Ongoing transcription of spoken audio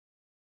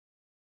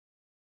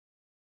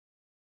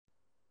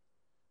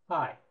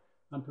Hi,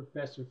 I'm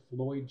Professor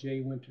Floyd J.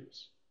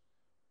 Winters.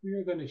 We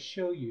are going to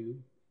show you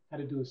how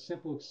to do a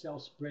simple Excel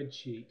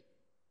spreadsheet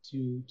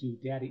to do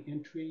data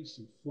entries,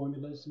 some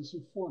formulas, and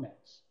some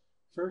formats.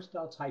 First,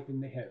 I'll type in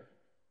the header.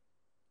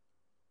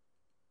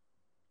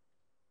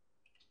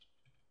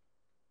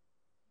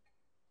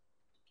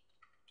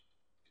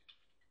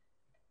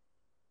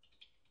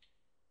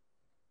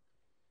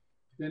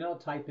 Then I'll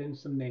type in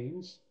some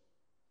names.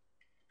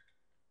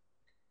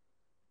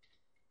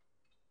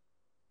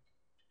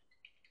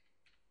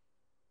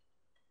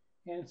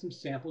 And some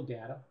sample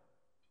data.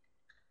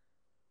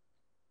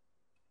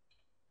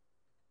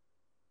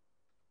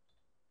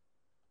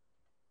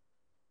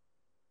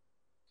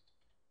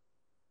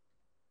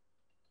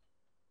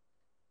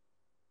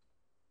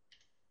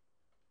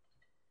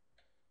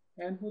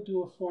 And we'll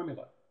do a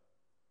formula.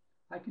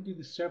 I can do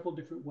this several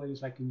different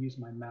ways. I can use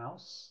my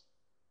mouse.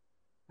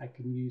 I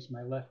can use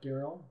my left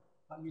arrow.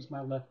 I'll use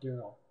my left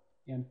arrow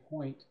and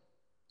point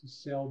to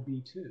cell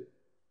B2,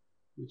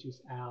 which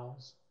is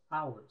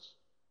hours.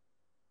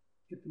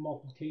 Hit the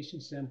multiplication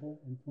symbol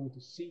and point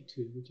to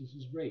C2, which is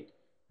his rate.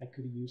 I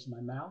could have used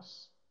my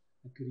mouse,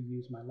 I could have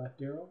used my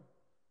left arrow,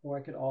 or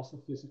I could also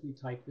physically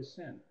type this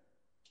in.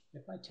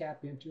 If I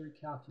tap enter, it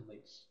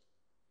calculates.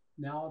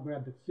 Now I'll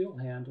grab the fill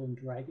handle and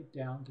drag it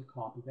down to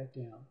copy that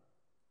down.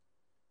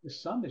 The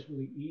sum is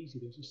really easy.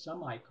 There's a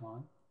sum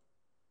icon.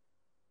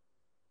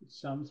 It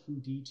sums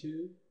from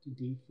D2 to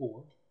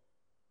D4.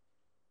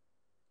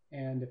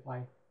 And if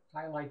I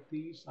highlight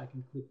these, I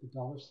can click the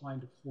dollar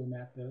sign to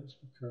format those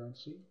for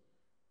currency.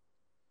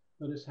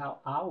 Notice how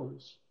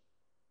hours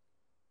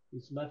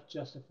is left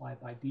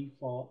justified by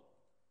default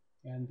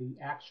and the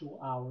actual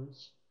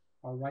hours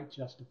are right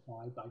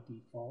justified by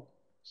default.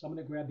 So I'm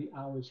going to grab the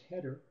hours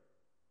header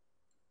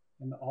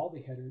and all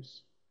the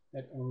headers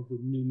that are over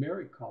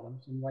numeric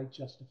columns and right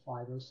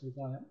justify those so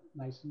they're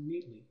nice and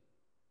neatly.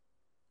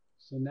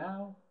 So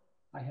now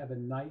I have a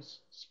nice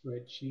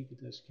spreadsheet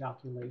that does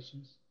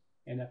calculations,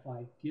 and if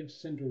I give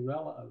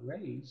Cinderella a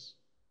raise,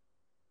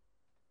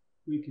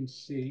 we can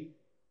see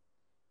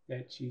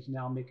that she's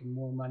now making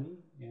more money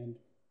and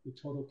the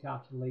total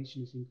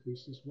calculation is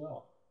increased as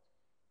well.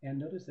 And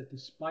notice that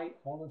despite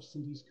all of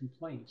Cindy's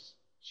complaints,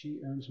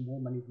 she earns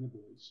more money than the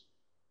boys.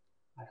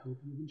 I hope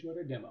you've enjoyed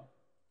our demo.